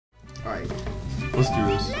Alright, let's do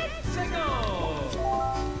this.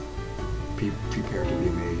 Prepare to be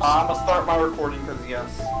amazed. I'm gonna start my recording because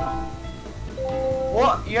yes.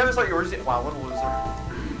 What? You haven't started yours yet? Wow, what a loser.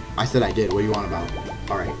 I said I did. What do you want about?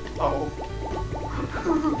 Alright. Oh.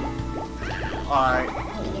 Alright.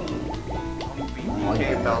 Oh,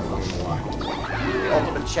 BK Bowser. The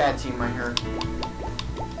ultimate Chad team right here.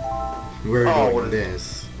 We're Oh, doing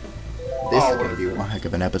this. This is gonna be one heck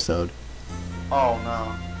of an episode. Oh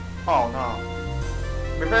no. Oh no.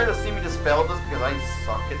 Prepare to see me just fail this because I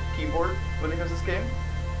suck at keyboard when it comes to this game.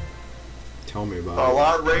 Tell me about So a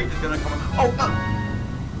lot of rage is gonna come. Oh no!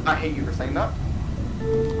 I hate you for saying that.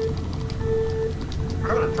 I'm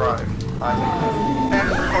gonna drive.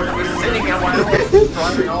 And of course I'm just sitting here while I was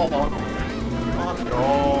driving all along. Let's go.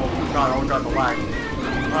 Oh god, I won't drive the lag. We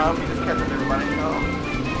just catch up everybody. Oh.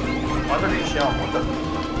 Why is there being shell? What the?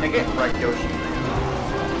 I get right, Yoshi.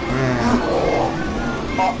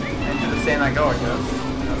 Oh, into the sand I go, I guess.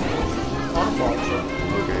 It's on a fall, so.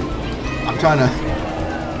 Okay. I'm trying to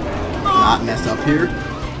not mess up here.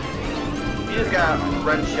 You just got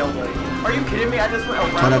red shell blade. Are you kidding me? I just went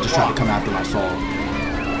around. But I just tried to come after my soul.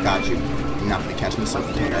 Got you. You're not gonna catch me so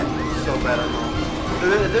bad. So bad, I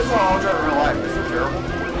know. This is how I'll drive in real life. This is terrible. No. I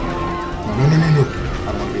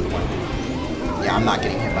don't want to be the one. Yeah, I'm not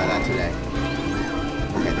getting hit by that today.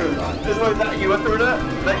 Okay, thank God. Is that you went through that?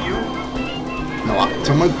 Is that you? No,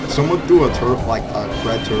 someone threw a turtle, like a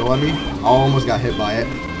red turtle at me. I almost got hit by it.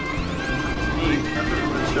 It's me. I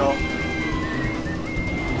threw the shell.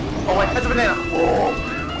 Oh wait, that's a banana. Oh,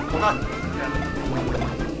 well not.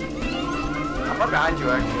 I'm right behind you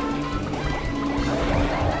actually.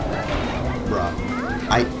 Bruh.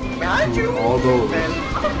 Behind you? All those. Man.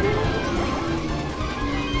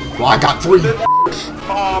 Well, I got 3.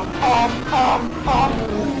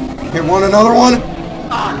 Hit one, another one.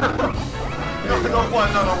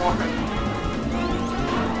 Another one.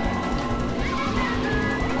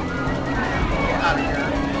 Get out of here.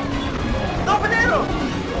 No banana!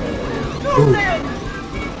 No sand!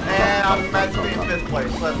 And I'm magically in 5th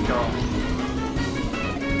place. Let's go.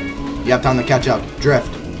 You have time to catch up.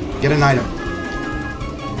 Drift. Get an item.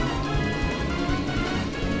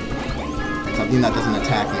 And something that doesn't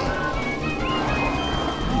attack me.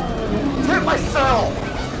 Hit myself!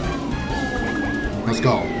 Let's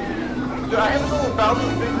go. Dude, I have this little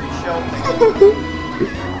Bowser's big green shell thing.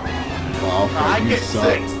 Well, I you get suck.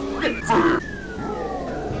 6. Dude,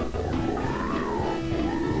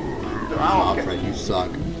 Wow, Fred, you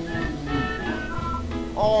suck.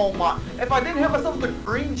 Oh my. If I didn't hit myself with a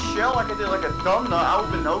green shell like I did like a dumb nut, I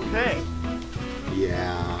would have been okay.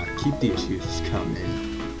 Yeah, keep the excuses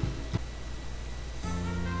coming.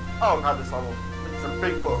 Oh god, this level. It's a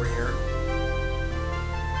Bigfoot over here.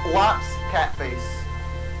 Lots cat face.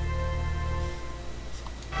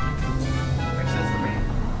 Makes sense to me.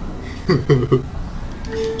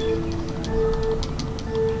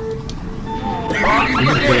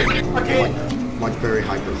 Okay. Like very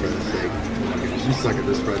hyper for this sake. You suck at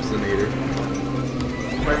this Fredsonator.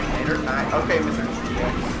 Fredsonator? Okay, Mr.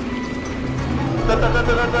 GX.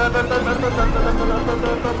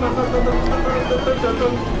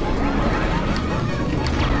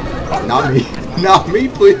 Not me. Not me,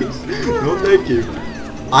 please. No, thank you.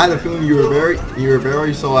 I had a feeling you were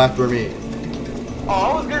very so after me. Oh,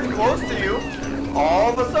 I was getting close to you.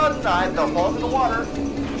 All of a sudden, I had to fall into the water.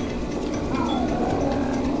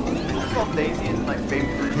 I saw Daisy and like baby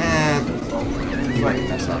fruit. You might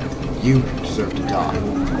mess up. You deserve to die.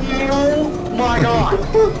 Oh my god!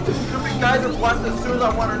 Stupid guys are blessed as soon as I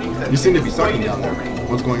went underneath it. You seem to be sucking down there.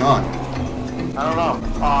 What's going on? I don't know.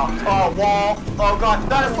 Oh, wall. Oh god,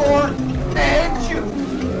 dinosaur! And shoot!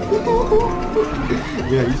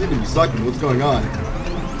 Yeah, you seem to be sucking. What's going on?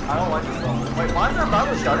 I don't like this one. Wait, why is there a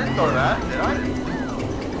battle shot? I didn't throw that, did I?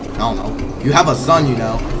 I don't know. You have a son, you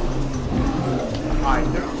know. I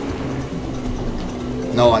do.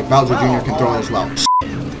 No, like Bowser Jr. can throw it as well.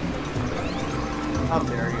 How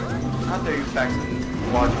dare you? How dare you fax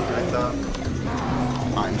and logic like that?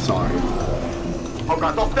 I'm sorry. Oh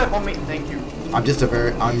god, don't step on me. Thank you. I'm just a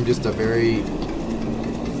very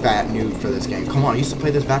fat noob for this game. Come on, I used to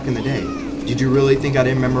play this back in the day. Did you really think I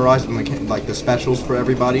didn't memorize like the specials for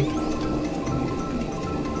everybody?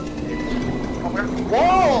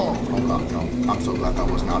 Whoa! Oh god, no. I'm so glad that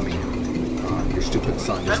was not me. Your stupid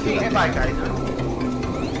son just did that. Bye, guys.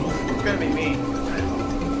 It's gonna be me.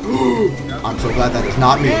 I'm so glad that is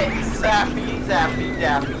not me. Zappy, zappy,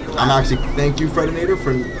 dappy. I'm actually thank you, Fredinator,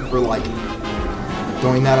 for like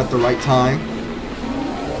doing that at the right time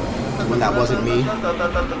when that wasn't me.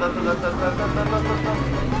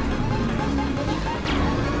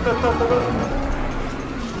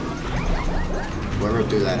 Whoever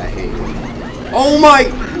threw that, I hate you. Oh my!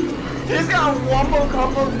 He's got a wombo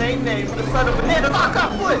combo name with the son of a banana. I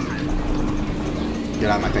got foot! Get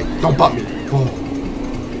out of my face. Don't butt me. Oh.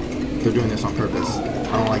 They're doing this on purpose.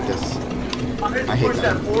 I don't like this. I hate push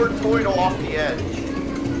that Ford Toyota off the edge.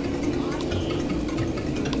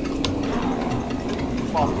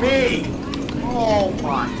 Off me! Oh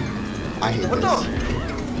my. I hate What this. the?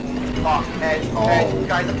 Oh, edge. Oh. Edge.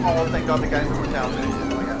 Guys, oh, thank God the guys that were down there.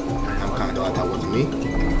 I'm kind of glad that wasn't me.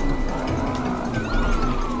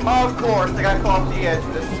 Of course, the guy fell off the edge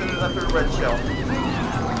as soon as I threw a red shell.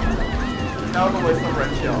 That was a waste of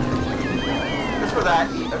red shell. Just for that,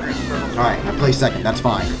 eat a green turtle. Alright, I play second. That's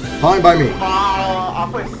fine. Fine by me. I'll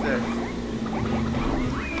play 6.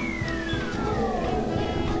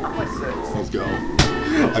 I'll play 6. Let's go.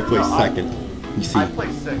 I play second. You see, I play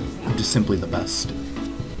 6. I'm just simply the best.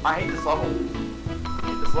 I hate this level. I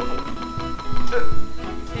hate this level.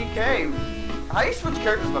 DK. How do you switch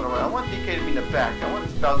characters, by the way? I want DK to be in the back. I want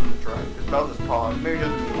Bowser to drive, because Bowser's tall. Maybe he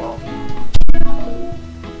doesn't do well.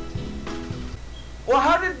 Well,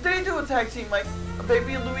 how did they do a tag team? Like,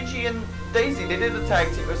 Baby Luigi and Daisy, they did a tag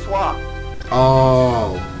team, a swap.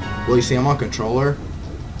 Oh. Well, you see, I'm on controller,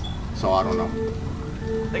 so I don't know. I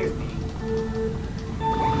think it's D.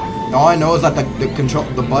 All I know is that the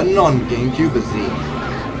button on GameCube is Z.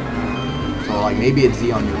 So, like, maybe it's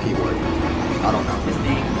Z on your keyboard. I don't know. It's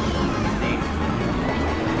D.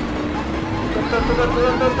 Don't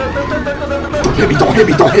hit me, don't hit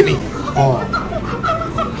me, don't hit me! Oh.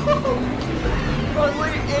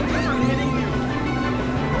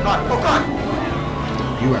 Oh God!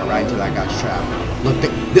 You went right into that guy's trap. Look,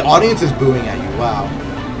 the audience is booing at you. Wow.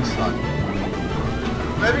 You suck.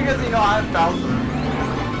 Maybe because, you know, I have Bowser.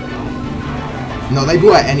 No, they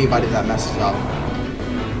boo at anybody that messes up.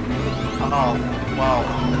 Oh, well.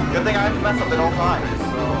 Good thing I have to mess up at all times, so...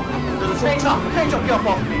 There's a change up! Change up! Get up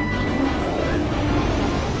off me!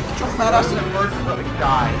 That has to emerge from the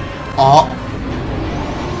guy. Oh.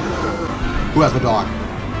 Who has the dog?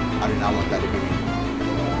 I do not want that to be me.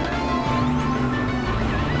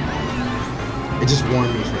 It just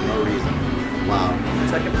warned me for no reason. Wow.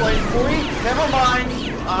 Second place, boy. Never mind.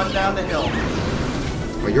 I'm down the hill.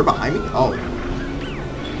 Wait, you're behind me? Oh.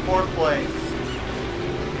 4th place.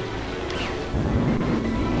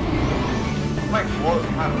 My floor.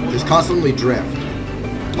 Just constantly drift.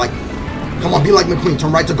 Like, come on, be like McQueen.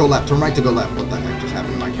 Turn right to go left. Turn right to go left. What the heck just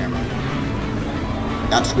happened to my camera?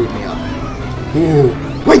 That screwed me up. Ooh.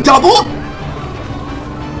 Wait, double?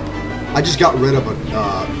 I just got rid of a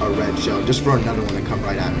red shell just for another one to come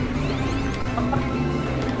right at me.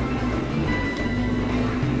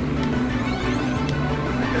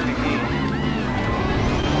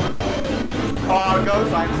 Oh,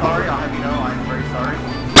 Ghost, I'm sorry. I'll have you know, I'm very sorry.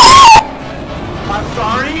 I'm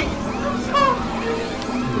sorry?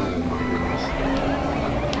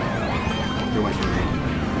 You're waiting for me.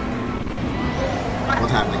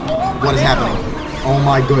 What's happening? What is happening? Oh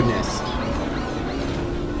my goodness.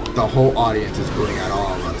 The whole audience is booing at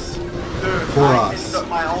all of us. Dude, For I us. picked up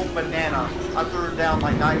my own banana. I threw it down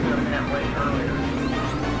like not even a minute late earlier.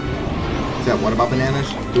 Is that what about bananas?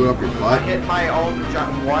 Do it up your I butt? hit my own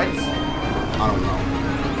what? I don't know.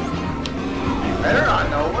 You better not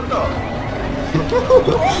know. What the?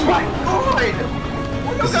 Oh my God!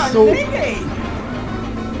 What This you is got so- thinking?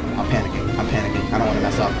 I'm panicking. I'm panicking. I don't want to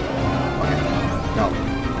mess up. Okay. No.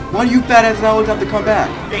 Why do you fat ass always have to come back?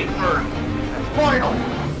 Gate bird. That's final.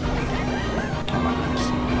 Oh my goodness.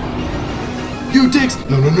 You dicks!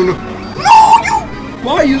 No, no, no, no. No, you!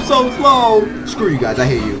 Why are you so slow? Screw you guys. I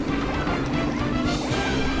hate you.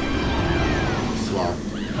 Slow.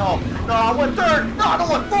 No, I went 3rd. No, I don't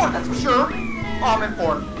want 4th, that's for sure. Oh, I'm in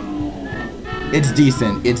 4th. It's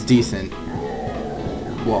decent. It's decent.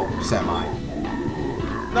 Whoa, semi.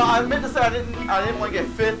 No, I meant to say I didn't want to get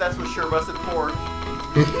 5th, that's for sure, but I said 4th.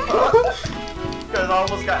 Because I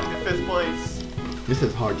almost got into 5th place. This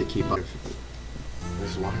is hard to keep up.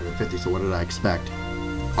 This is 150, so what did I expect?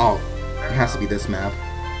 Oh, it has to be this map.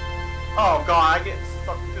 Oh God, I get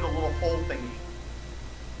stuck through the little hole thingy.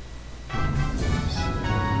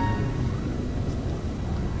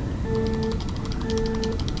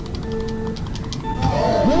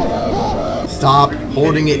 Stop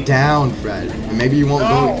holding it down, Fred. And maybe you won't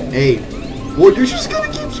go 8. Well, you're just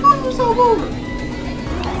gonna keep screwing yourself over. And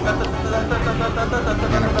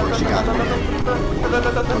of course you got me.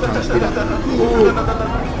 What kind of speed up? Ooh.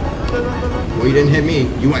 Well, you didn't hit me.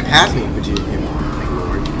 You went past me, but you didn't hit me. Thank you,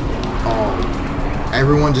 Lord. Oh.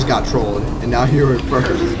 Everyone just got trolled, and now you're in first.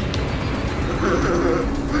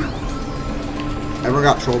 Everyone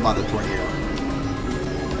got trolled by the tornado.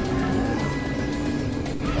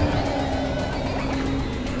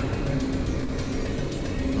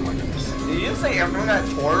 say everyone got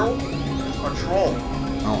Toro or Troll?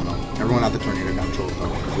 I don't know. Everyone at the tornado got trolled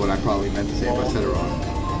though. Is what I probably meant to say if I said it wrong.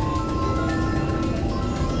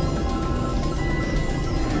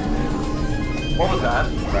 What was that?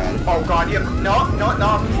 Brad. Oh god, yeah. No, I'm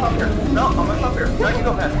gonna stop here. No, I'm gonna stop here. No, you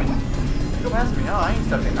go past me. You go past me. No, I ain't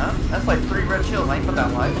stepping that. That's like 3 red shields. I ain't put that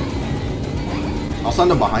in life. I'll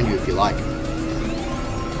send them behind you if you like.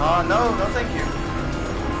 No, thank you.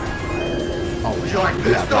 Oh, Giant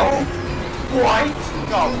yeah, pistol! Right?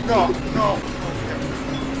 No.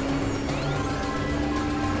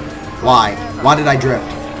 Why? Why did I drift?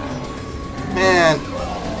 Man.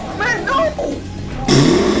 Man, no!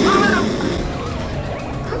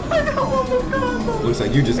 Looks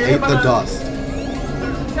like you just ate the dust.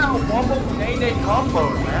 No, Wombo Nene combo,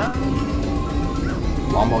 man.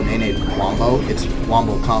 Wombo Nene Wombo? It's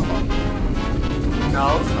Wombo combo.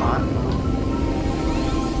 No, it's not.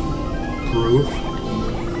 Proof?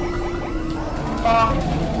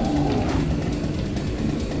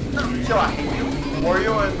 Chill, I hate you.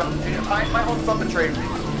 Wario and my own son betrayed me.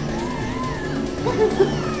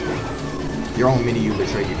 Your own mini you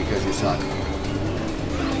betrayed you because you suck.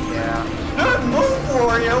 Yeah. Good move,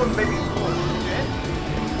 Wario, and baby. Shit.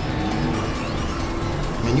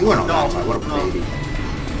 I mean, you went on that side. What a baby.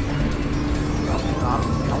 I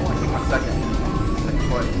want to get my second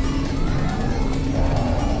place.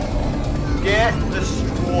 Get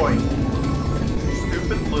destroyed. You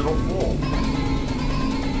stupid little fool.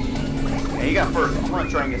 Hey, you got first. I'm gonna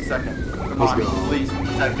try and get second. Come Let's on, go. please.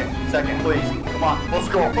 Second, please. Come on, let's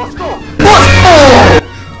go.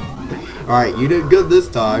 Alright, you did good this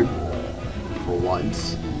time. For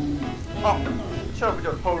once. Oh, shut up with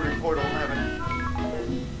your portal heaven.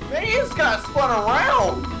 Man, you just got spun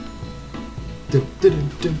around.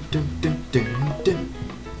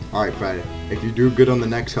 Alright, Friday. If you do good on the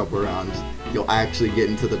next couple rounds, you'll actually get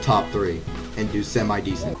into the top 3 and do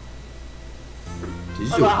semi-decent. Did you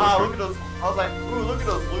do it Look at first? those. I was like, ooh, look at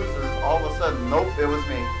those losers. All of a sudden, nope, it was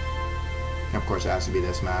me. Of course, it has to be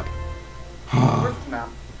this map. Where's this map?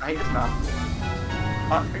 I hate this map.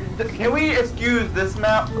 Can we excuse this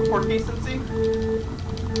map for decency?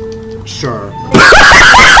 Sure.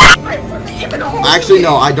 Actually,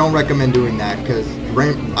 no, I don't recommend doing that because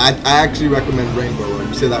I actually recommend Rainbow Road.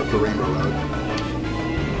 You say that for Rainbow Road.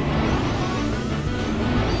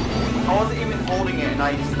 I wasn't even holding it and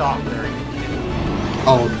I stopped there.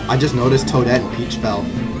 Oh, I just noticed Toadette and Peach fell.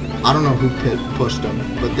 I don't know who pushed them,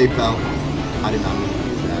 but they fell. I did not mean to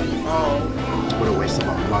use that. Oh. What a waste of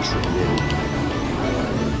a mushroom, dude.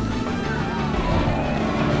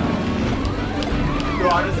 Bro,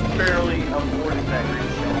 I just barely avoided that green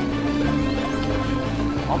shell.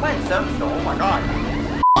 I'm at 7 still, oh my god.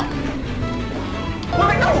 Where'd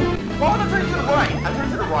I go? Why was I turning to the right? I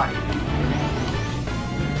turned to the right.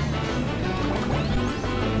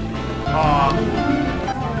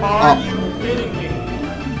 Are you kidding me?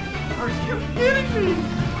 Are you kidding me?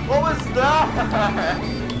 What was that?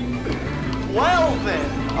 Well then,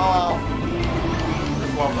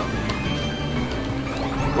 just love them.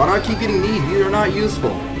 Why do I keep getting these? These are not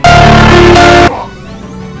useful.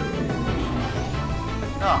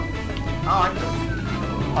 No, I just,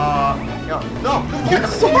 no. You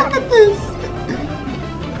suck at this!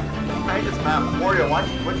 I hate this map. Wario, why'd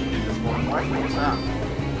you do this for? Why'd you make this map?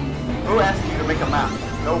 Who asked you to make a map?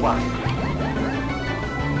 Nobody.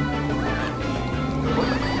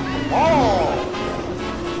 Oh!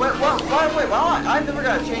 Wait, why? I never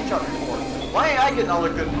got a chain shot before. Why ain't I getting all the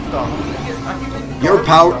good stuff?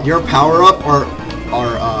 Your power up are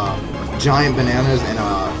giant bananas and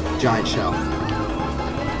a giant shell.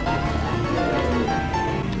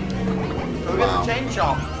 Who gets a chain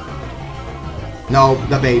shot? No,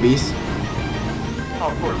 the babies. Oh,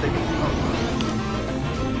 of course they can.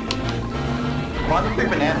 Why the big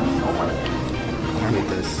bananas? Oh my. I need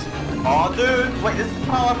this. Oh, dude. Wait, this is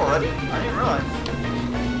pile up already? I didn't realize.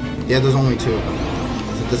 Yeah, there's only 2. So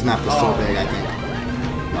this map is so big, I think.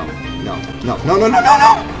 No.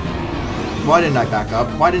 Why didn't I back up?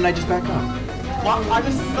 Why didn't I just back up? Well, I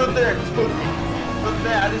just stood there and took it.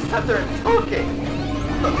 I just sat there and took it.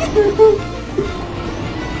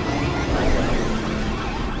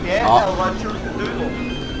 Yeah, I'll let you doodle.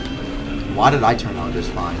 Why did I turn out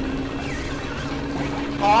just fine?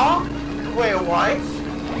 Huh? Wait, what?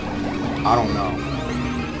 I don't know.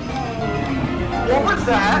 What was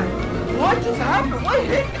that? What just happened? What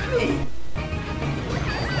hit me?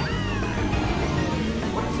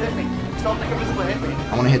 What just hit me? Something invisible hit me.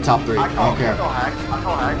 I want to hit top 3. I don't care. I call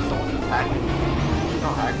hacks. Someone just hacked me. No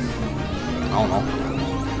hacks. I don't know.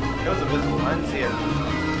 It was invisible. I didn't see it.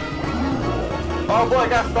 Oh boy, I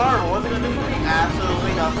got started. What's it gonna do for me?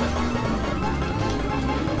 Absolutely nothing.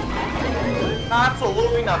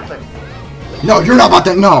 Absolutely nothing. No, you're not about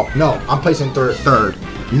to. No, I'm placing third.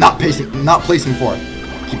 Not placing fourth.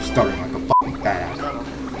 Keep starting like a fucking badass.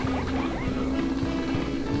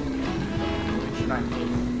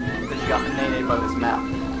 Because you got nade by this map.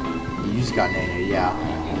 You just got nade, yeah.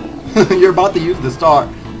 You're about to use the star.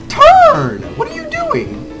 Turn! What are you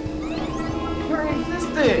doing? You already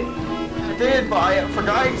existed. I did, but I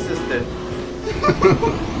forgot I existed.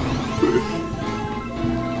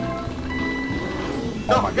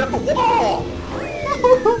 No, I got the wall!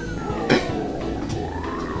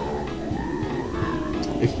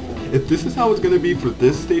 If this is how it's gonna be for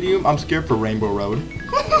this stadium, I'm scared for Rainbow Road.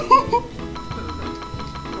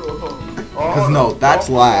 Cause no, that's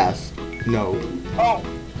last. No. Oh!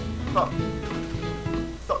 Stop.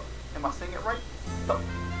 Stop. Am I saying it right? Stop.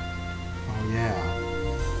 Oh yeah.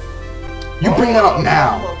 You bring that up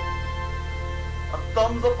now! A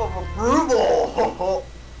thumbs up of approval!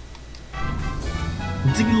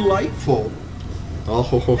 Delightful! Oh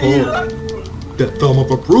ho ho ho! The thumb of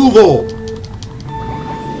approval!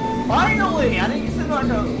 Finally! I didn't sit like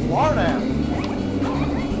a smart ass.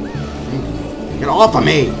 Get off of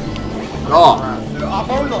me! Get off! Dude, I'm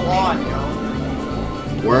mowing the lawn, you know.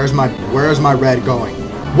 Where's my red going?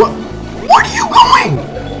 What are you going?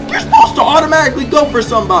 You're supposed to automatically go for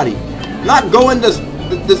somebody! Not go in the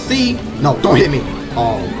sea! No, don't hit me!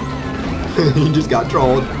 Oh. You just got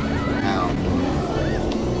trolled. Ow.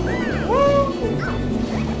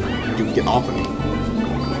 Dude, get off of me.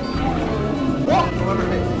 What? Whoever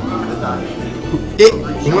did that.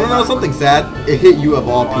 You wanna know something sad? It hit you of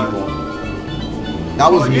all people.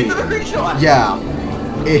 That was me. Yeah.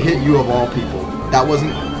 It hit you of all people. That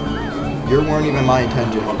wasn't... You weren't even my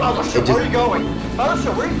intention. Battleship, where are you going?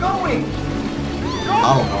 Battleship, where are you going?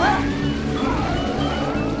 I don't know.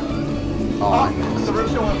 Oh, I missed. The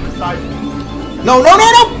original one beside you. No!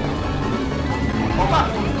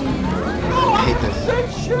 Oh, I hate this. Big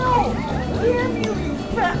shell! Damn you, you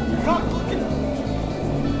fat fuck!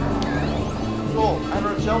 Oh, I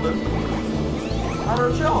heard a shell, dude. I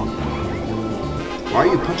heard a shell. Why are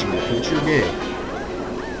you punching me? Pinch your gay.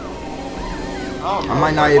 Oh, I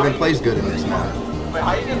might not even place good in this match. Wait,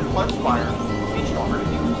 how you getting punch fire? Speech already?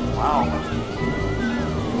 Wow.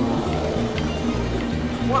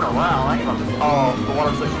 What a round. I ain't about this. Oh, the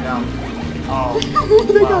water switching down. Oh.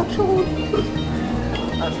 They wow. got trolled.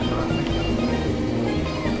 That's interesting.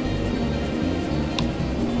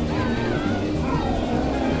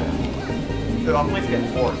 Dude, I'm at least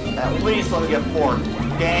getting fourth. At least let me get fourth.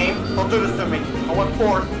 Game, don't do this to me. I want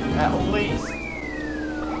fourth, at least.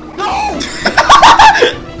 No!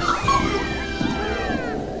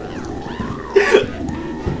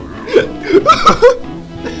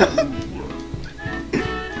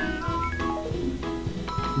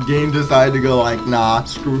 Game decided to go like, nah,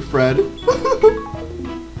 screw Fred.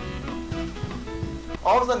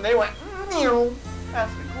 All of a sudden they went, meow.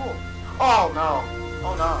 That's pretty cool. Oh no.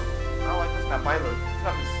 Oh no. I don't like this map either. This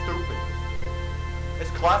map is stupid.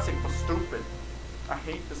 It's classic but stupid. I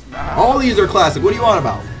hate this map. All these are classic. What do you want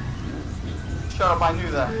about? Shut up, I knew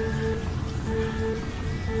that.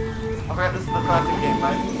 I forgot this is the classic game. I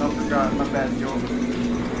forgot. My bad, joke.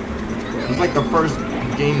 It was like the first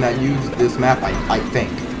game that used this map, I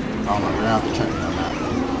think. I don't know, we're gonna have to check it on that.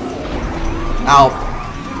 Ow.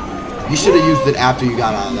 You should have used it after you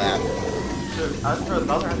got out of that. Dude, as for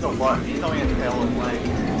the other has no butt. He's only a tail and leg.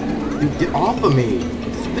 Dude, get off of me.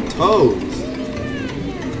 Stupid toads.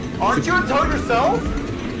 Aren't you a toad yourself?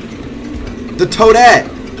 The toadette.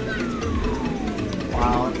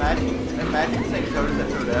 Wow, imagine saying toad is a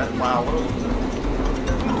toadette. Wow, what a loser.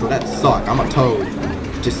 Toadettes suck. I'm a toad.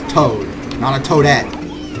 Just toad. Not a toadette.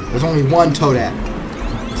 There's only one toadette.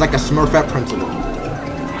 It's like a Smurfette principle.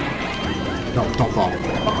 No, don't follow me.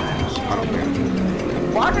 I don't care.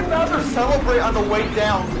 Why did Bowser celebrate on the way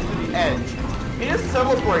down to the edge? He just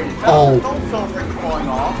celebrated. Bowser, Oh. don't celebrate the falling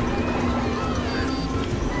off.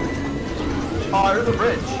 Oh, there's a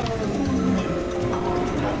bridge.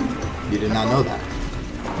 You did not know that.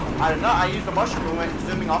 I did not. I used the mushroom and went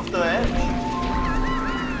zooming off the edge.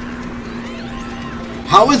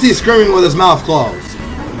 How is he screaming with his mouth closed?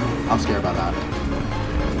 I'm scared about that.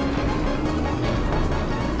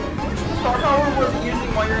 Star power wasn't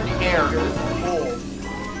using while you're in the air. This is bull.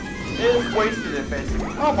 It just wasted it,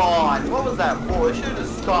 basically. Come on. What was that bull? It should have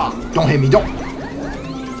just stopped. Don't hit me, don't!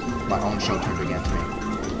 My own show turned against me.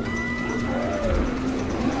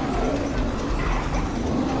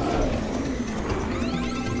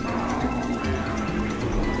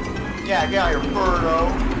 Yeah, get out of here, Birdo.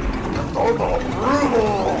 That's all about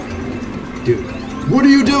approval. Dude, what are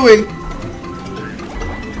you doing?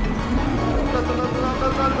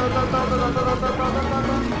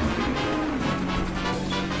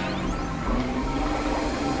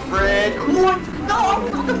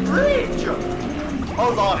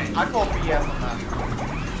 was on it. I called BS on that.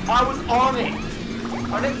 I was on it.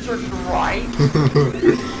 I didn't turn to the right.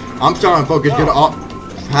 I'm starting to focus. Get off.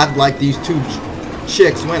 Had like these two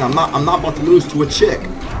chicks win. I'm not about to lose to a chick.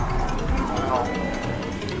 Wow.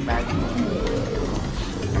 Imagine. I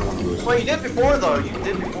don't want to lose. Well, you did before though.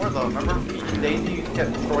 Remember Daisy, you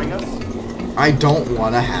kept destroying us? I don't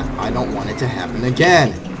want it to happen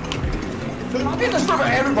again. I'm getting destroyed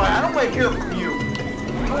by everybody. I don't want to hear from you.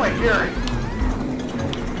 I don't want to hear it.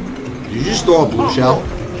 Did you just throw a blue shell?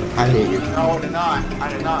 I hate you. No, I did not. I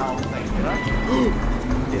don't think, did I?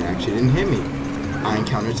 It actually didn't hit me. I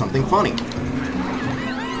encountered something funny.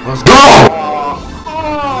 Let's go!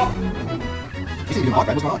 You seem to be right?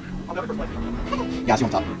 What's going on? I'll never play. Yeah, I see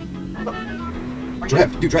you on top.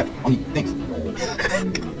 Drift, dude, drift on the things.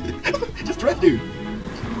 Just drift, dude.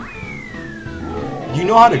 You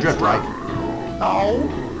know how to drift, right? No,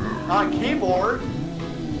 not on keyboard.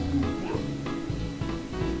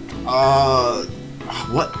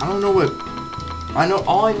 What? I don't know what. I know.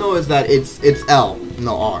 All I know is that it's L,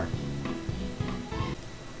 no R.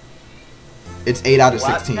 It's 8 out of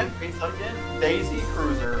 16. Daisy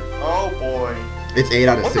Cruiser. Oh boy. It's 8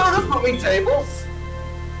 out of 16. What's those moving tables?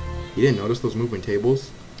 You didn't notice those moving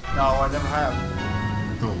tables? No, I never have.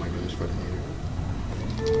 Oh my goodness, Fred.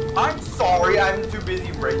 I'm sorry, I'm too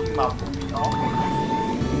busy breaking my movie. Oh.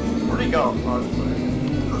 Where'd he go? Oh,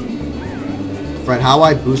 Fred, how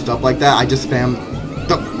I boost up like that, I just spam...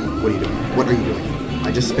 What are you doing? What are you doing?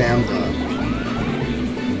 I just spam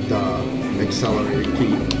the accelerator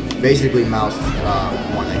key. Basically mouse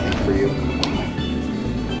 1, I think, for you.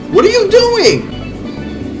 What are you doing?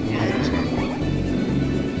 I hate this game.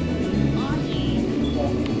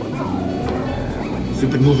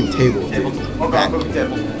 Stupid moving tables. Tables. Oh god, moving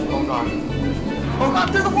tables. Oh god. Oh god,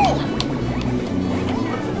 there's a wall!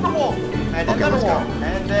 There's a wall! And then Okay, let's wall. go.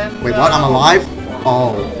 And then... Wait, what? I'm alive?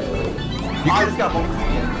 Oh. I just got bumped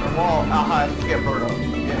again. The wall. Aha, I just get burned up.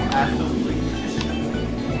 Yeah, absolutely.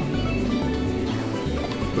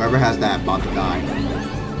 Whoever has that about to die.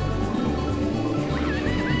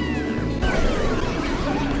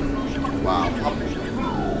 Wow.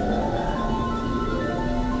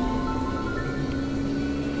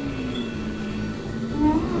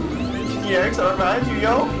 Yeah, so behind you,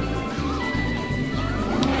 yo.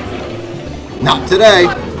 Not today.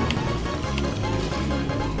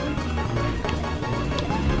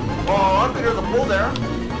 Oh, I think there's a bull there.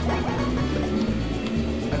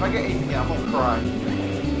 If I get 8 again, I'm gonna cry.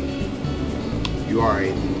 You are a...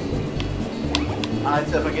 I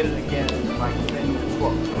said if I get it again, it's like 10 to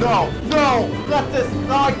 12. No! No! Not this!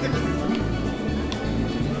 Not this!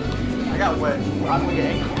 I got wedged. I'm gonna get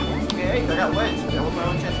 8. Okay, 8. I got wedged. That was my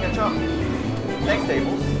only chance to catch up. Thanks,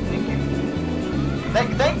 tables. Thank you.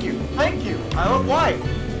 Thank you! Thank you! I love life!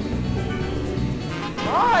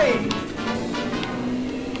 Why?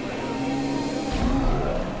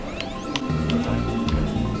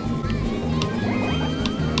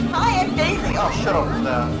 Hi, I'm Daisy! Oh, shut up with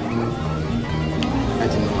that.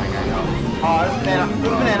 That's annoying, I know. Oh, there's banana.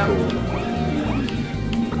 There's banana.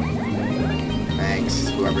 Thanks,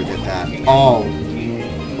 whoever did that. Oh.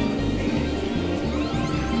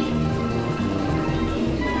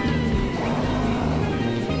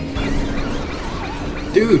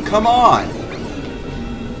 Dude, come on!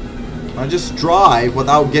 I just drive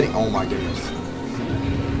without getting... Oh my goodness.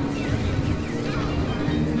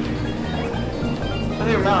 I don't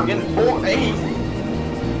even know, I'm getting 4 8.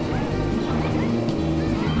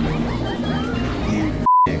 You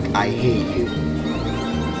dick. I hate you.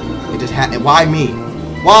 It just had... Why me?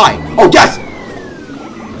 Why? Oh, yes!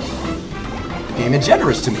 The game is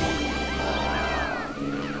generous to me.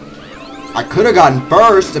 I could have gotten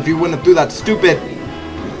first if you wouldn't have threw that stupid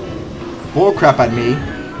bullcrap at me.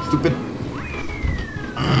 Stupid...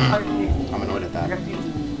 I'm annoyed at that.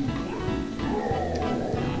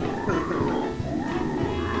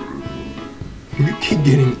 You keep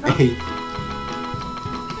getting 8.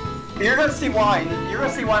 You're gonna see why. You're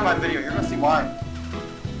gonna see why in my video. You're gonna see why.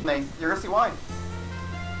 Nate, you're gonna see why.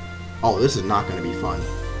 Oh, this is not going to be fun.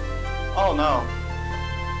 Oh no.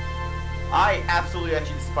 I absolutely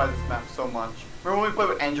actually despise this map so much. Remember when we played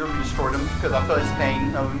with Andrew and we destroyed him because I felt his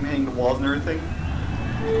pain of him hitting the walls and everything?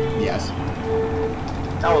 Yes.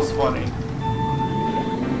 That was funny.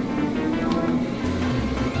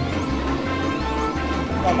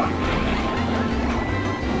 Oh my.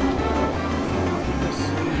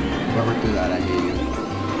 Whoever threw that, I hate you.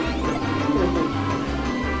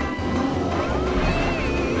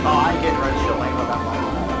 Oh, I ain't getting red shit like that one.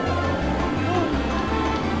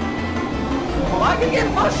 Well, I can get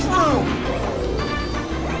mushrooms!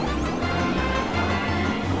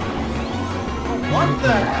 Oh, what? What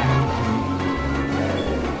the heck?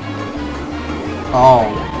 Oh.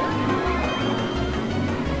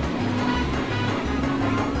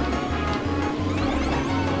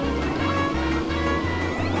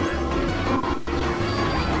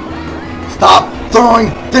 Stop throwing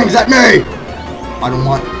things at me! I don't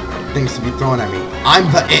want things to be thrown at me.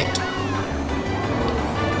 I'm the it.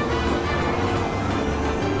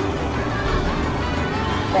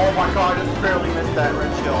 Oh my god, I just barely missed that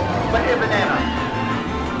red shell. But hey, banana.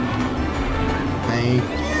 Thank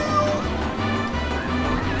you.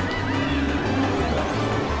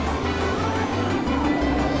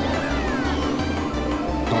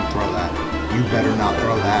 Don't throw that. You better not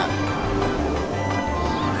throw that.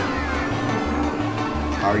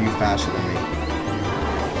 How are you faster than me?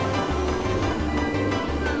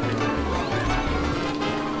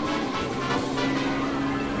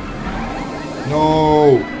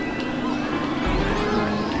 No!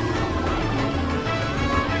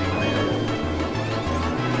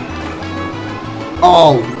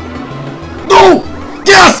 Oh! No!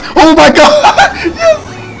 Yes! Oh my god! Yes!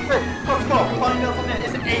 Hey, let's go. Find out something.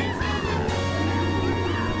 It's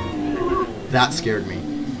 8. That scared me.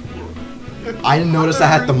 I didn't notice I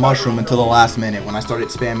had the mushroom until the last minute when I started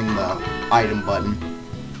spamming the item button.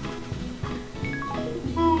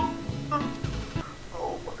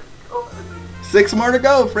 Oh my god. 6 more to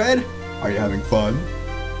go, Fred. Are you having fun?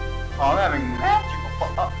 Oh, I'm having magical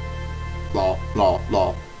fun.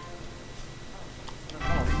 Law.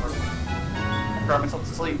 Grab myself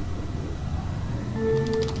to sleep.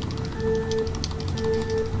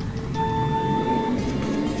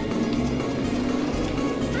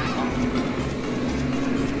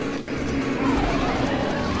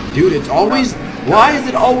 Dude, it's always... Why is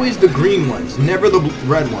it always the green ones? Never the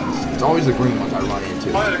red ones. It's always the green ones I run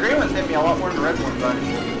into. Oh, the green ones hit me a lot more than the red ones,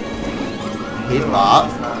 actually. Hey, Bob.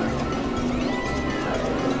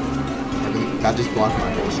 That just blocked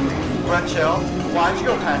my whole screen. Red shell, why'd you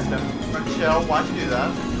go past him? Red shell, why'd you do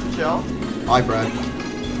that? Red shell? Hi, Fred.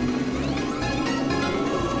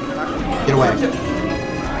 Get away.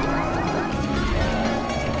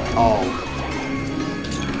 Oh.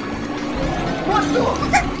 What the?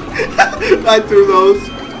 I threw those.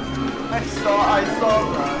 I saw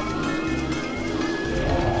that.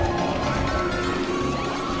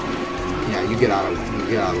 Yeah, you get out of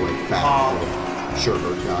the way fast. Sure,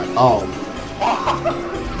 bird guy. Oh.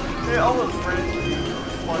 It almost ran to me.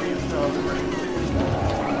 Funny as hell.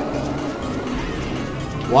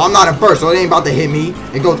 Well, I'm not at first, so it ain't about to hit me.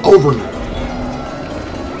 It goes over me.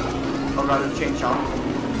 Oh god, it's chain chomp.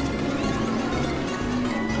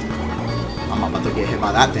 I'm about to get hit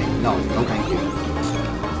by that thing. No thank you.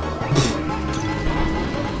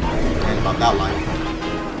 And about that life.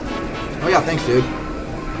 Oh yeah, thanks, dude.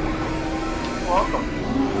 Welcome.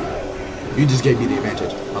 You just gave me the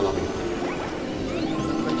advantage. I love you.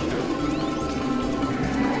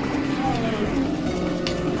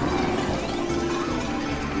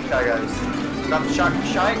 Okay, guys. Got the shy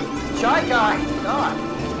guy. God.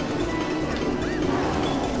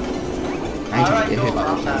 I ain't trying to get hit by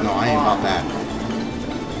those. No, I ain't about that.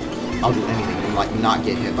 I'll do anything to like not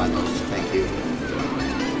get hit by those. Thank you.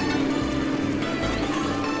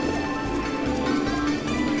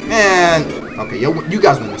 Man. Okay, you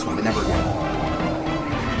guys win this one, but never again.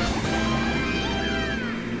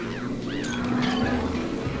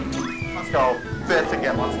 Let's go. 5th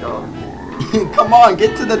again. Let's go. Come on,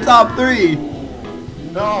 get to the top 3.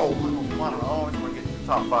 No. I don't know. I always want to get to the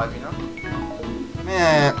top 5, you know?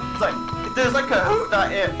 Man. It's like... There's like a hoot that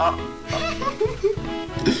hit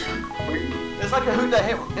There's like a hoot that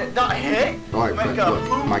hit that hit. Alright, Fred,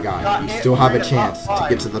 look, my guy, you still have a chance to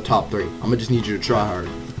get to the top 3. I'm gonna just need you to try hard.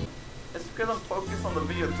 It's because I'm focused on the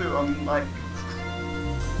video too. I'm like...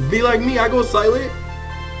 Be like me, I go silent.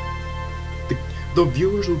 The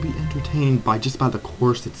viewers will be entertained by just by the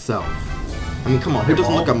course itself. I mean, come on, who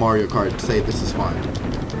doesn't look at Mario Kart and say this is fun?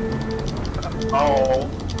 Oh.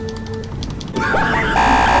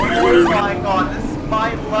 Oh my god, this is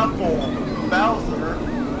my level. Bowser.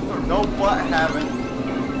 So no butt having.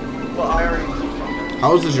 But I already...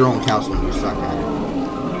 How is this your own castle and you suck at it?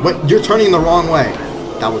 What? You're turning the wrong way.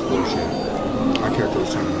 That was bullshit. My character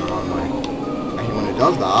was turning the wrong way. I hate when it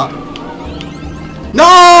does that.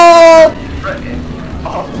 No!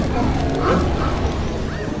 Oh.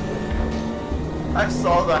 I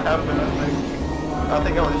saw that happen, I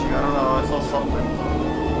think I was you. I don't know. I saw something.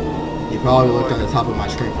 You probably looked on the top of my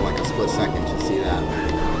screen for like a split second to see that.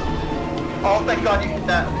 Oh, thank God you hit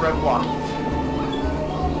that red block.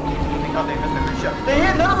 Thank God they missed every shot. They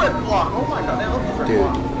hit another red block. Oh my God, they love these red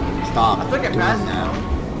blocks. Dude, stop. I think I passed now.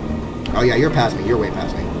 Oh yeah, you're past me. You're way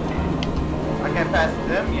past me. I can't past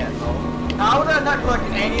them yet, though. How did I not collect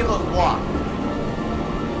any of those blocks?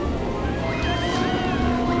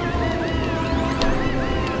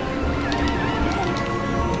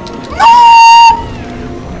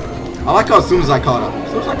 I like how as soon as I caught up.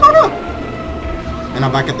 And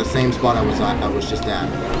I'm back at the same spot I was just at.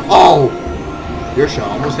 Oh! Your shot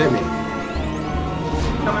almost hit me.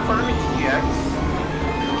 Come in front of me, GX.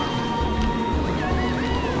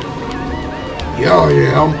 Yeah, I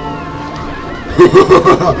am.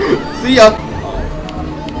 See ya.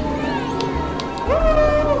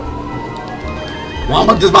 Well,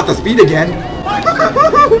 I'm just about to speed again.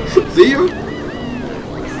 See you.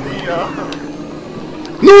 See ya.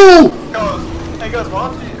 No! Hey, goes, why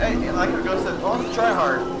don't you, hey, like it goes, why don't you try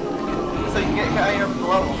hard? So you can get higher up the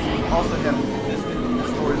levels. Also, you have this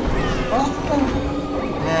stories. Oh,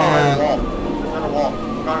 there's a wall. There's not a wall.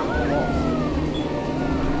 God, there's walls.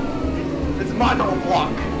 It's my double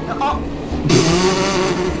block.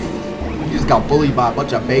 You just got bullied by a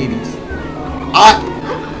bunch of babies.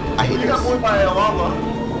 I hate this. You got bullied by a llama.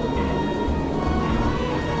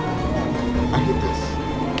 I hate this.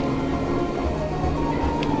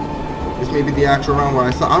 This may be the actual round where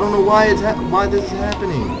I saw. I don't know why why this is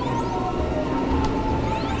happening.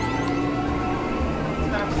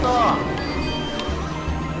 Snap saw.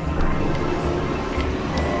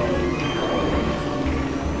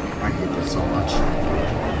 I hate this so much.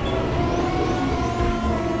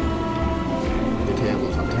 The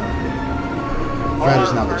tables are turning. Fred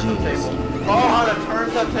is now the genius. Oh, how to turn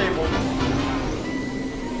that table.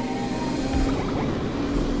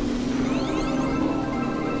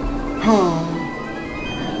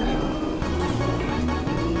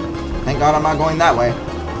 Thank God I'm not going that way.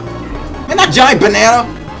 And that giant banana!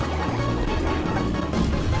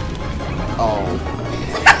 Oh.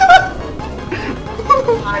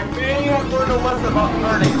 I may have learned a lesson about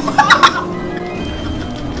learning.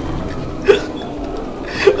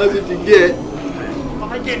 That's what you get.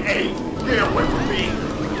 I get 8. Get away from me.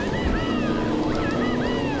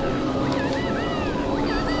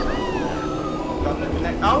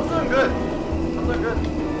 I was doing good.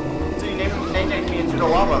 So you named me into the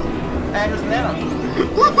lava. And there's banana.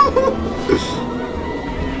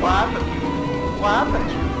 What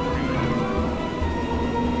happened?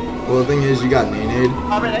 Well, the thing is, you got Nade.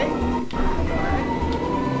 I'm an 8.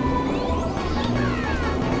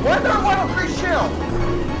 Why are there 1 of 3 shells?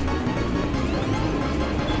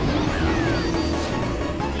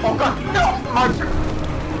 Oh god, no! My turn.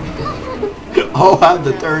 Oh, I have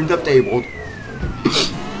the turned up table.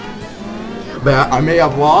 But I may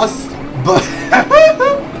have lost, but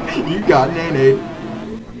you got Nade.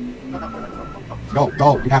 Go,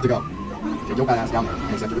 you have to go. Get your ass down there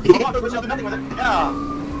and accept your Yeah.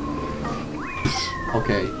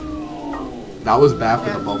 Okay. That was bad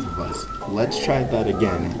for the both of us. Let's try that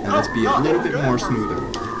again, and let's be a little bit more smoother.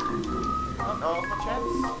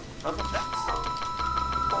 That's a chance.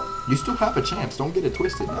 You still have a chance. Don't get it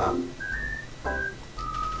twisted now.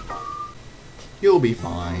 You'll be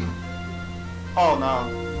fine. Oh no.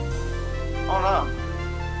 Oh no.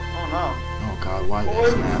 Oh no. Oh god, why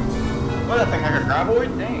this map? What, that thing I could grab away?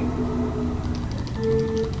 Dang.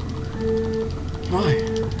 Why?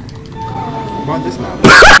 Why this map?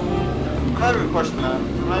 I'm not even questioning that.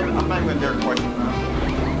 I'm not even dare question that.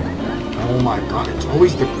 Oh my god, it's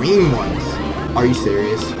always the green ones. Are you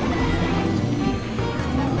serious?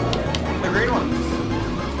 The green ones.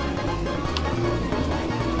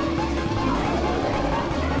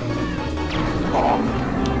 Oh.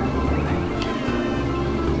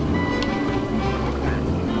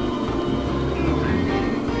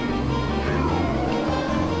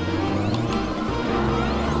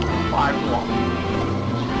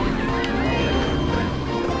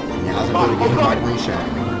 Yeah, how's it going to get my green shot?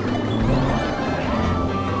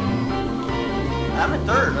 I'm in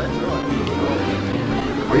 3rd, that's really.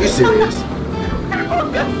 Are you serious? Oh,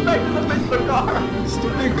 that's like the face of the car.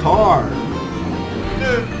 Stupid car.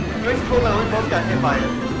 Dude, it makes me feel that we both got hit by it.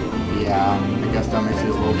 Yeah, I guess that makes it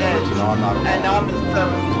a little better to know I'm not alone. And now I'm in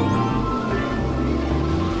 7th.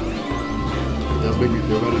 It does make me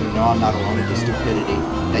feel better to know I'm not alone in the stupidity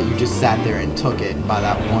that you just sat there and took it by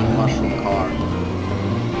that one mushroom car.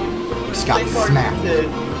 You just got smacked.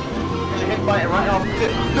 And you hit by it right off the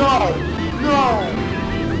tip. No! No!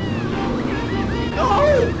 No!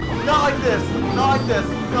 Not like this! Not like this!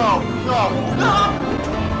 No! No! No!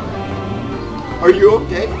 Are you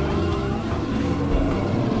okay?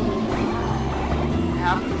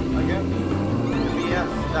 Happened again? Yes,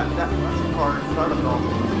 that mushroom car started it all.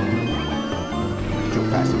 Jump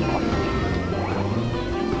past him off.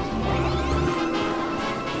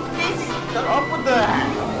 Shut up with that!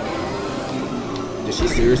 Did she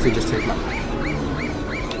seriously just take my...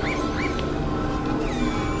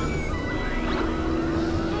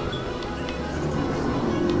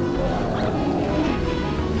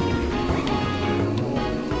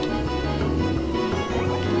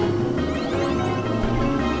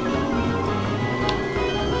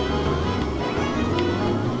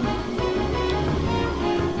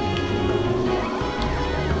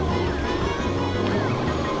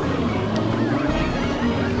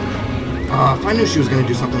 If I knew she was going to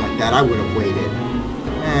do something like that, I would have waited.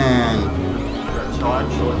 And...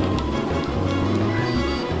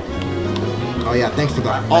 Oh yeah, thanks for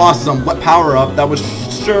that awesome power-up. That was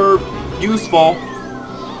sure useful.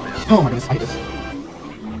 Oh my goodness, I hate this.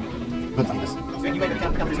 Let's find this.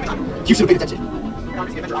 You should have paid attention.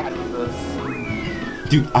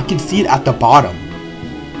 Dude, I can see it at the bottom.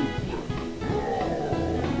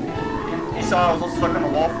 You saw I was also stuck on the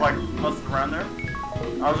wall for like most of the round there?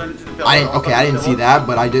 I didn't see that,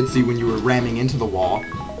 but I did see when you were ramming into the wall.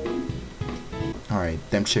 Alright,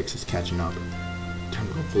 them chicks is catching up. Time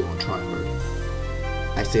to go full on tryhard.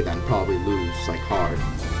 I say that and probably lose, like, hard.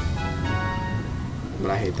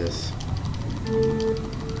 But I hate this.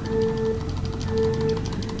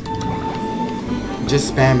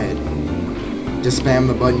 Just spam it. Just spam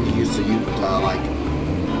the button you use to use, like,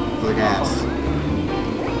 for the gas.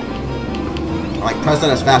 Like, press that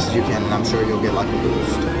as fast as you can, and I'm sure you'll get, like, a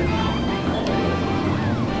boost.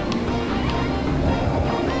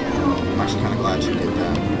 I'm actually kind of glad you did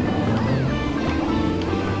that.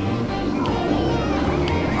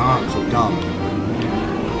 Ah, I'm so dumb.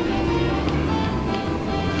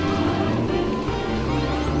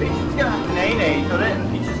 Peaches got nay-nay, so that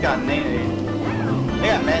Peaches got nay-nay. They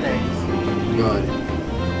got mayonnaise. Good.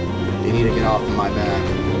 They need to get off of my back.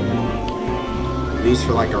 At least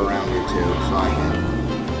for like a round or two, so I can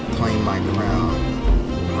claim my crown.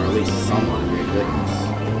 Or at least somewhat, great goodness.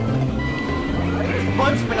 I just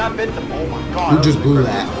punched but I bit the... Oh my god. Who just blew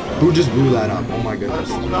that? Who just blew that up? Oh my goodness.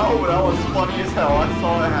 No, that was funny as hell. I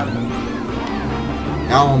saw it happen.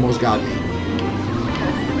 That almost got me.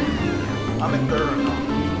 I'm in third now.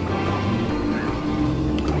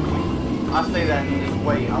 I say that and just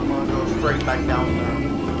wait. I'm gonna go straight back down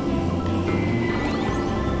there.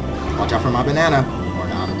 Watch out for my banana. Or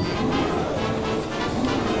not.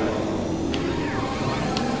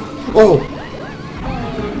 Oh!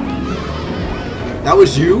 That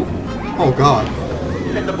was you? Oh god.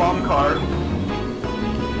 Hit the bomb card.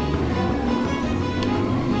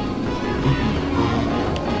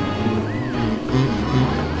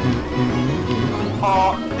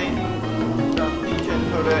 Oh,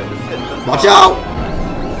 watch out!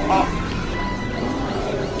 Oh.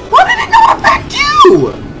 Why did it not affect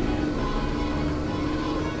you?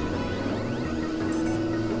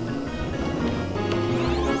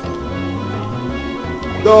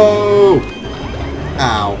 No!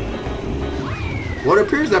 Ow. What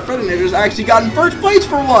appears that Fredinator's actually gotten first place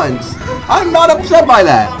for once! I'm not upset by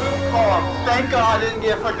that! Oh, thank God I didn't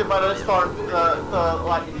get affected by the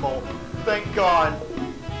lightning bolt. Thank God.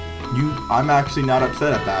 I'm actually not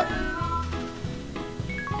upset at that.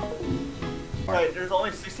 Wait, there's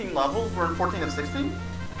only 16 levels? We're in 14 of 16?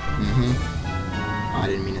 Mm-hmm. I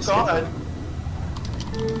didn't mean to skip God. it.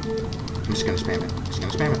 I'm just gonna spam it. Just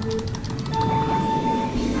gonna spam it.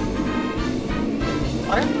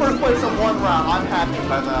 I got first place in one round. I'm happy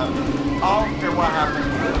by that. I don't care what happens.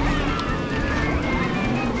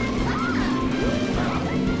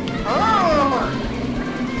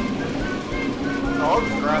 Oh,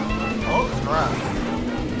 it's grass. Oh, it's grass.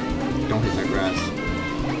 Don't hit that grass.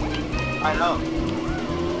 I know.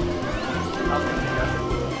 I was thinking that.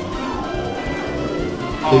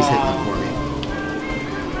 Please hit that for me.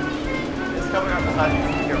 It's coming up beside you.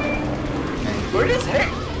 Be careful. Okay. Where does hit?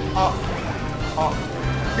 Oh.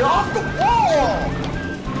 Get off the wall!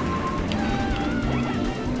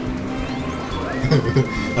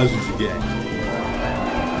 That's what you get.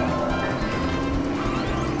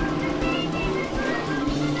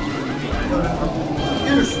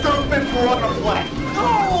 You stupid piranha plant! No!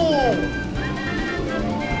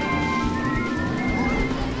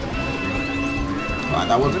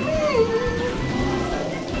 That wasn't me.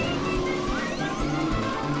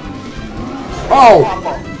 Oh!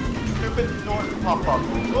 Stupid North pop-up.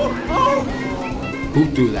 Oh! Who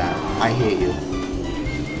threw that? I hate you.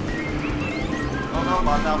 Oh no,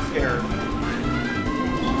 I'm now scared.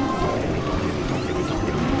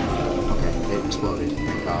 Okay, it exploded.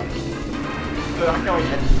 Thank God. Good, I can always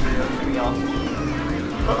end this video. It's gonna be awesome.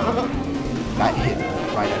 That hit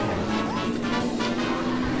right at him.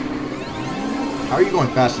 How are you going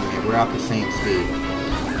faster than me? We're at the same speed.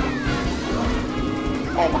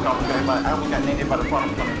 Oh my god, okay, but I almost got naked by the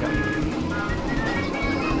front of the gun.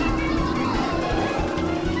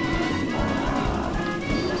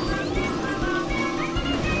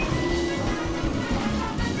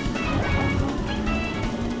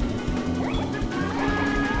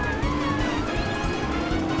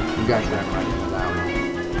 You guys ran right into that one.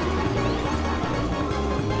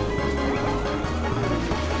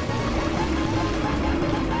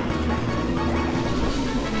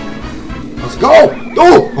 Let's go!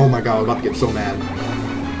 Oh! Oh my god, I'm about to get so mad.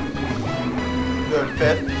 Good,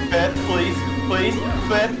 fifth, please,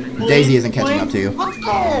 fifth, please, Daisy isn't catching up to you. Let's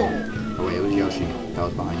go! Oh wait, it was Yoshi. That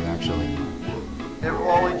was behind you actually. It will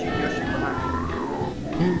always Yoshi behind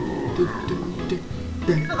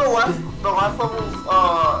me. The last level's,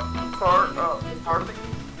 start thing.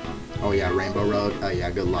 Oh yeah, Rainbow Road. Oh yeah,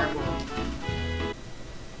 good luck.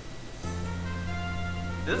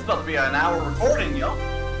 This is about to be an hour recording, yo.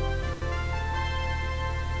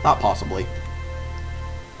 Not possibly.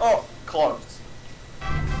 Oh, close.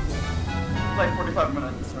 It's like 45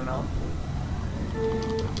 minutes or now.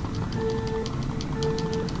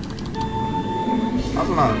 How's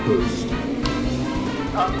it not a boost?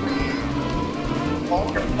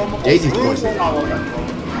 Daisy's voice is I love that quote.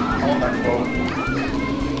 I love that quote.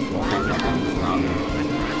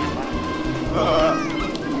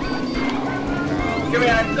 Give me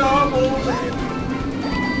that double, baby.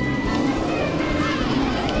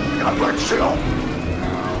 God, like chill.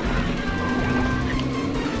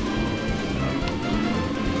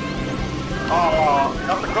 Oh,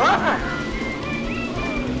 not the grind.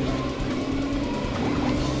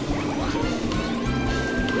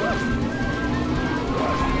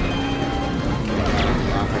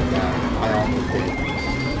 I almost did.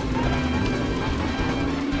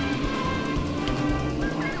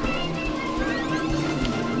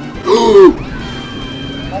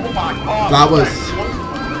 Oh my god.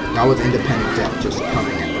 That was independent death just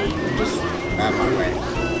coming at me, just out of my way.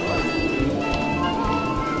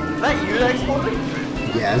 Is that you that exploded?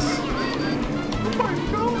 Yes. Oh my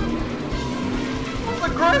god. That's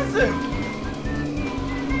aggressive.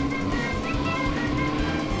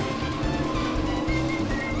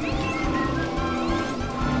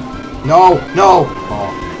 No, no. Oh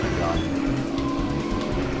my god.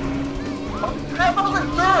 That was a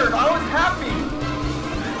third. I was happy.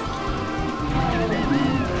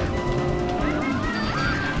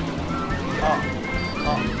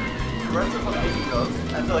 The rest of what Iggy goes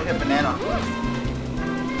until I hit banana.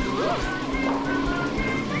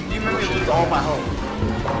 You made me lose all my hope.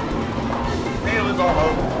 You made me lose all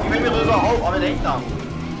hope. You made me lose all hope. I'm an 8th now.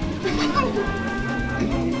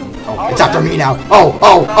 Oh, it's after me now. Oh,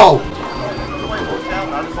 oh, oh.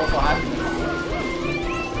 I'm just also happy.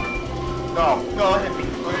 Go hit me.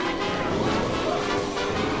 Go hit me.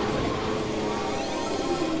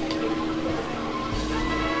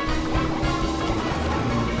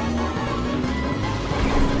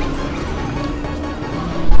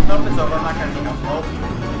 Nope, it's over. I'm not catching up. Nope.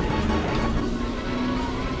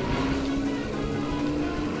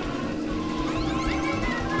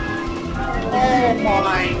 Oh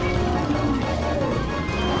my.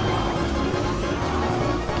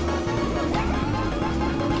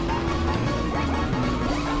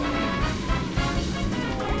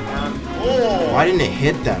 Why didn't it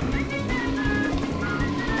hit them?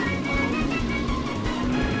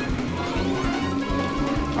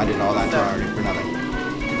 I did all that already for nothing.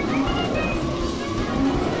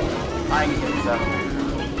 I can get 7.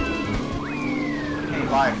 8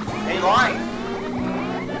 life. 8 life!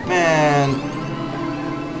 Man.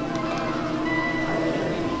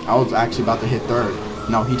 I was actually about to hit 3rd.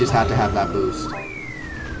 No, he just had to have that boost.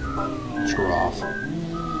 Screw off.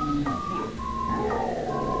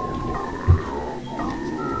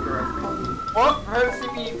 Well, prepared to see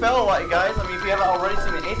me fail a lot, guys. I mean, if you haven't already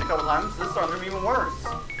seen me ace a couple times, this one's gonna be even worse.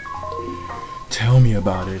 Tell me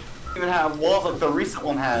about it. Even have walls like the recent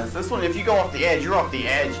one has. This one, if you go off the edge, you're off the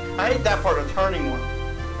edge. I hate that part of the turning one.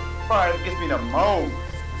 Part that gets me the most.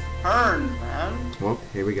 Turns, man. Well,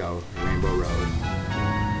 here we go. Rainbow Road.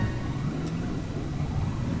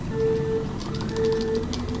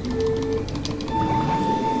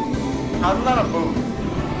 How's that a move?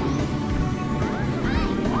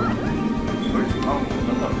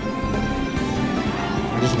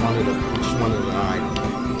 I just wanted an item.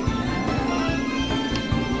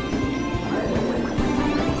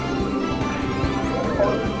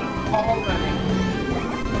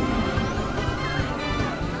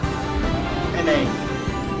 An ace.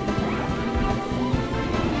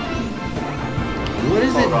 What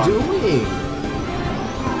is it doing?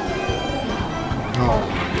 Oh,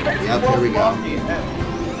 yep, here we go.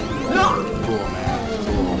 No! Cool, man.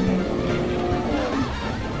 Cool.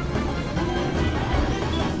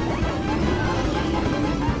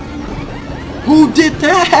 did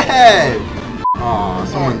that? Aw,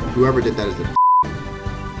 whoever did that is a.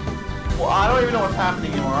 Well, I don't even know what's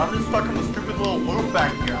happening anymore. I'm just stuck in the stupid little loop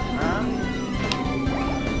back here, man.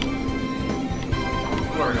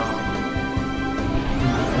 Where are we going?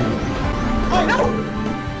 Oh no!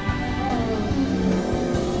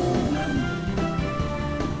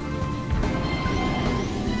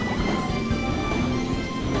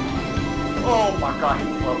 Oh my god, he's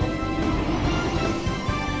level.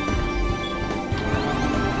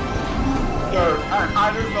 Dude,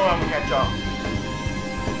 I just know I'm gonna catch up.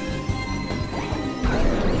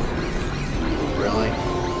 Really?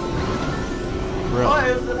 What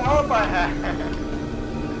is it? How am I had?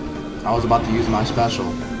 I was about to use my special.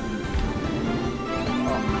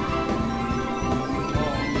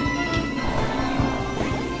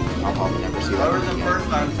 I'll probably never see that That was the again. first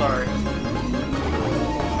time, sorry.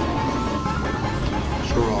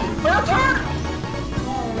 Scroll. Well, turn!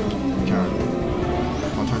 Turn.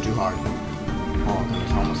 Don't turn too hard. Oh,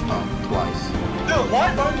 it's almost fell twice. Dude,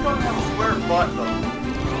 why don't you have a square butt though?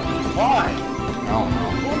 Why? I don't know.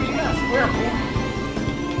 What do you got a square butt?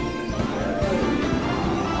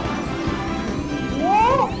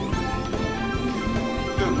 Whoa!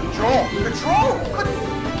 Dude, control! Control!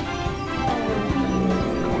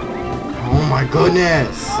 Oh my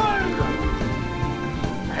goodness! I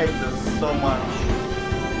hate this so much.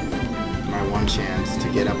 My one chance to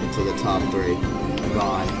get up into the top 3.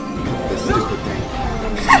 Gone. This stupid thing.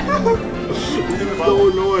 This is so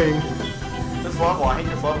annoying. This level, I hate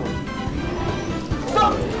this level.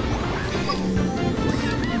 Stop!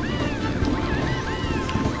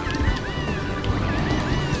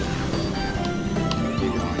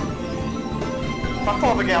 Keep going. If I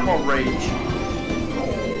fall again, I'm gonna rage.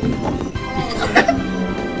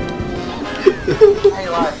 Hey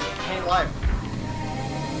life. Hey life.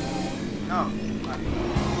 No.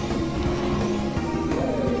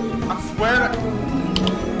 I swear to...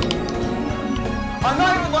 I'm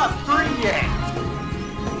not even left 3 yet!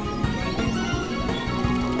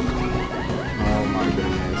 Oh my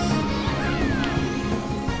goodness.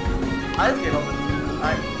 I just gave up.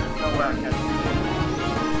 There's no way I can.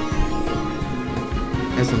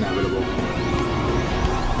 It's inevitable.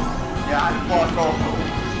 Yeah, I lost all hope.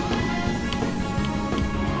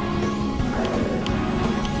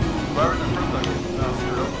 Whoever's in first place, no,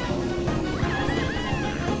 screw up.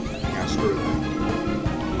 Yeah, screw that.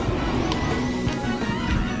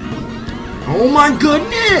 Oh my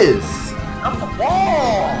goodness! Up the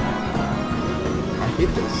wall! I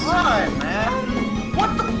hate this. Right, man! What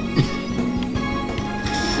the?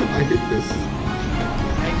 I hate this.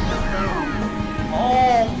 Make this move.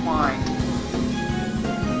 Oh my.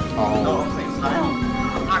 No, Oh, things not.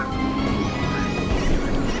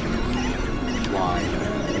 why?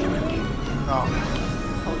 No.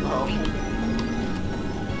 Oh no.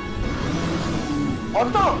 Oh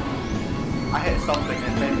no! I hit something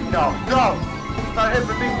and made me. No, no! It's not a hit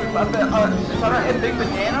for big. It's not a hit big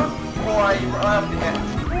banana, or I left the edge.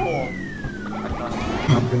 Cool.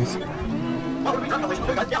 I'm gonna see.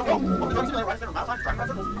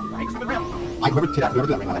 I Whoever did that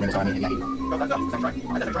ring on that ring, so I mean, yeah, he-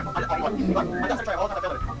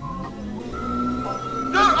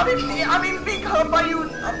 Dude, I'm even being caught by you.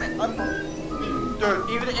 Dude,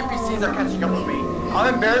 even the NPCs are catching up with me.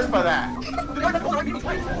 I'm embarrassed by that.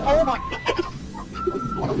 Oh my.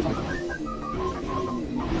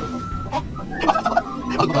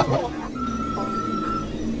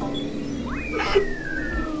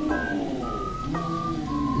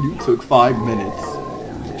 You took 5 minutes.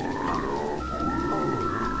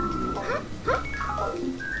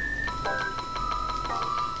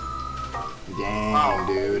 Dang, Wow.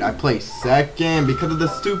 dude. I placed second because of the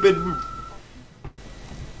stupid...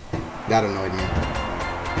 That annoyed me.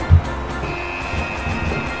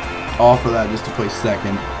 All for that just to place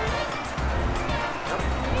second.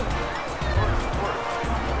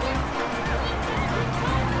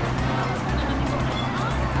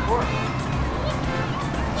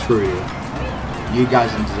 True. You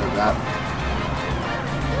guys didn't deserve that.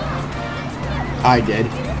 I did.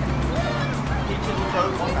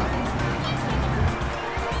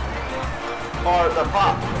 Or the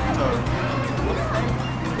pop toad.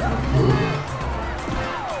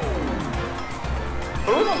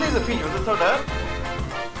 Who was on Princess Peach? Was it Toadette?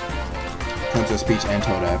 Princess Peach and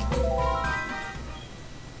Toadette.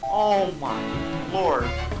 Oh my lord.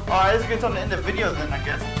 Alright, this is gonna end the video then, I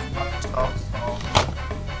guess. Oh,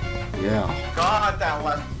 Yeah. God, that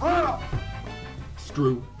last.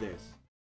 Screw this.